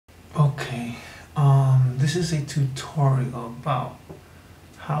Okay, this is a tutorial about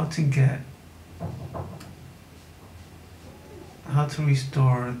how to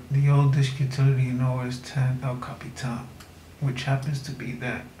restore the old disk utility in OS 10 El Capitan, which happens to be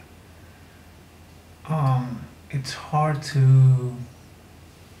that it's hard to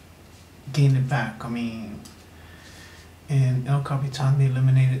gain it back. I mean, in El Capitan they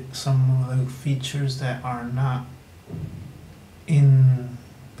eliminated some of the features that are not in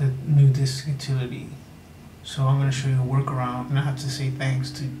the new disk utility. So I'm going to show you a workaround, and I have to say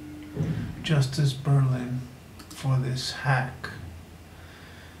thanks to Justice Berlin for this hack.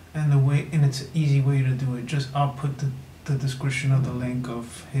 And it's an easy way to do it. I'll put the description of the link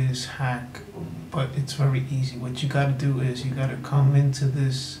of his hack, but it's very easy. What you got to do is you got to come into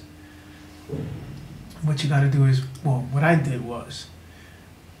this. What you got to do is, well, what I did was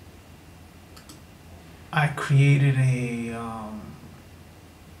I created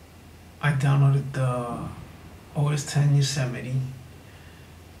I downloaded the OS 10 Yosemite,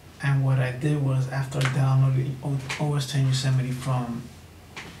 and what I did was, after I downloaded OS 10 Yosemite from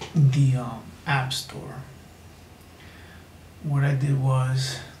the App Store, what I did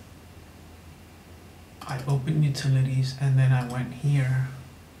was I opened utilities, and then I went here,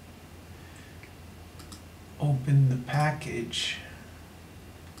 opened the package,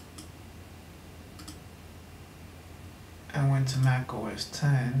 I went to Mac OS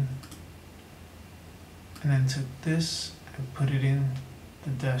 10, and then took this and put it in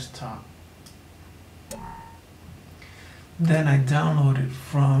the desktop. Then I downloaded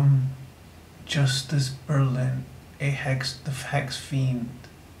from Justice Berlin the hex fiend,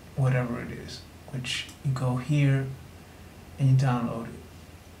 whatever it is, which you go here and you download it.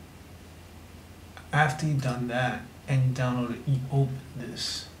 After you've done that and you download it, you open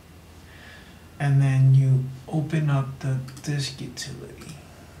this, and then you open up the disk utility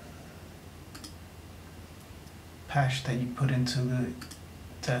patch that you put into the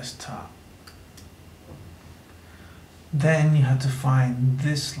desktop. Then you have to find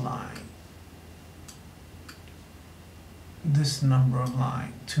this line, this number of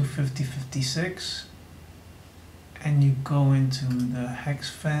line, 25056, and you go into the hex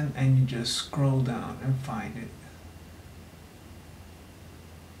file and you just scroll down and find it,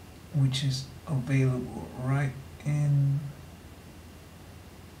 which is available right in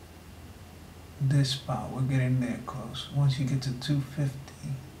this spot. We're getting there close. Once you get to 250,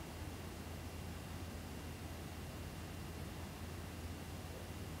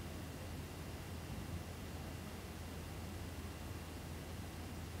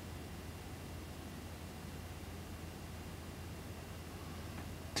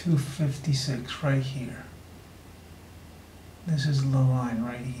 right here. This is the line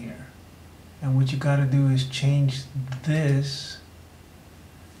right here. And what you got to do is change this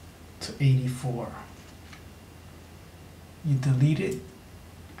to 84. You delete it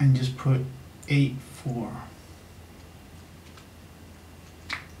and just put 84.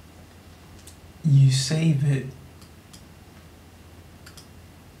 You save it,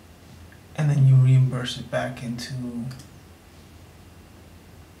 and then you reimburse it back into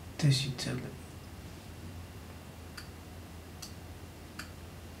this utility.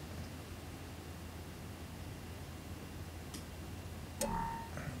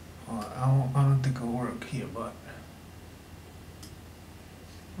 I don't think it'll work here, but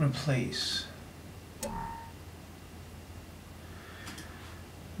replace.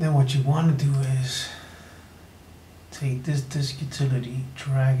 Then what you want to do is take this disk utility,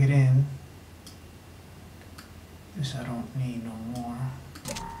 drag it in. This I don't need no more.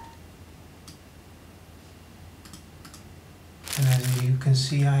 And as you can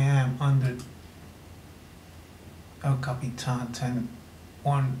see, I am under El Capitan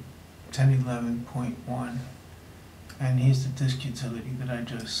 10.11.1, and here's the disk utility that I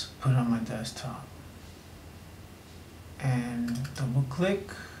just put on my desktop. And double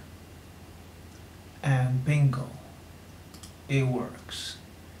click, and bingo, it works.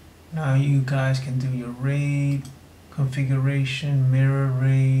 Now you guys can do your RAID configuration, mirror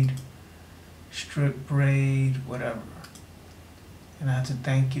RAID, strip RAID, whatever. And I have to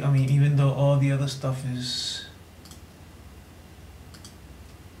thank you. I mean, even though all the other stuff is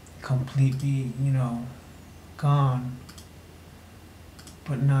completely, gone,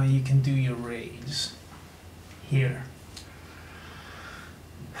 but now you can do your raids here.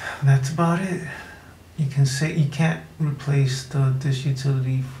 That's about it. You can say you can't replace this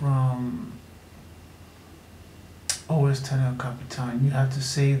utility from OS 10 El Capitan. You have to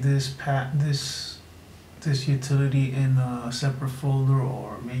save this utility in a separate folder,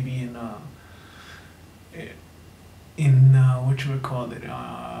 or maybe in what you would call it,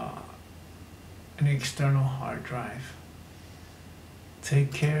 an external hard drive.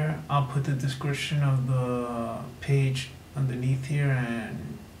 Take care. I'll put the description of the page underneath here,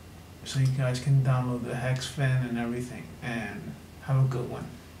 and so you guys can download the hex fin and everything. And have a good one.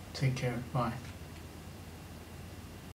 Take care. Bye.